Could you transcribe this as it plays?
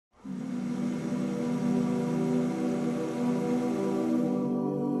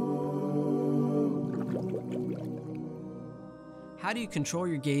How do you control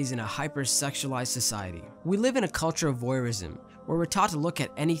your gaze in a hyper-sexualized society? We live in a culture of voyeurism, where we're taught to look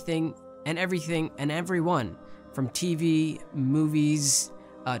at anything and everything and everyone, from TV, movies,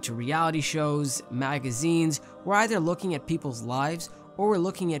 to reality shows, magazines. We're either looking at people's lives or we're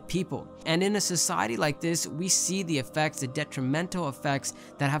looking at people. And in a society like this, we see the effects, the detrimental effects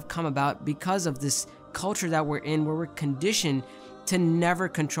that have come about because of this culture that we're in, where we're conditioned to never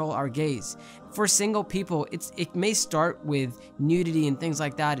control our gaze. For single people, it may start with nudity and things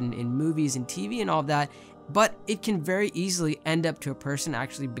like that in movies and TV and all of that, but it can very easily end up to a person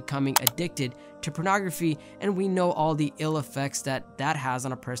actually becoming addicted to pornography, and we know all the ill effects that has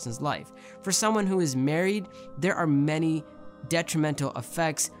on a person's life. For someone who is married, there are many detrimental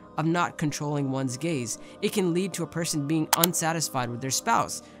effects of not controlling one's gaze. It can lead to a person being unsatisfied with their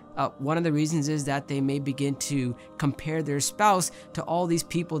spouse. One of the reasons is that they may begin to compare their spouse to all these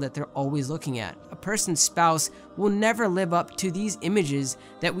people that they're always looking at. A person's spouse will never live up to these images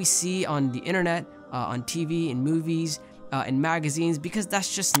that we see on the internet, on TV, in movies, in magazines, because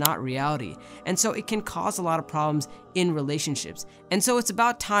that's just not reality. And so it can cause a lot of problems in relationships. And so it's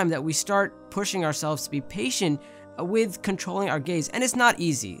about time that we start pushing ourselves to be patient with controlling our gaze. And it's not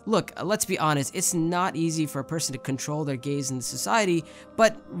easy. Look, let's be honest, it's not easy for a person to control their gaze in society,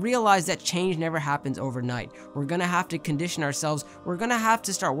 but realize that change never happens overnight. We're gonna have to condition ourselves, we're gonna have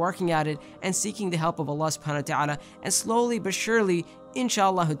to start working at it and seeking the help of Allah subhanahu wa ta'ala, and slowly but surely,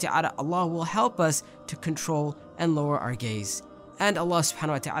 inshallah ta'ala, Allah will help us to control and lower our gaze. And Allah subhanahu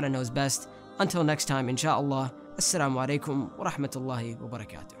wa ta'ala knows best. Until next time, inshallah, assalamu alaikum wa rahmatullahi wa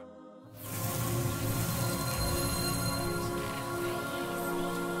barakatuh.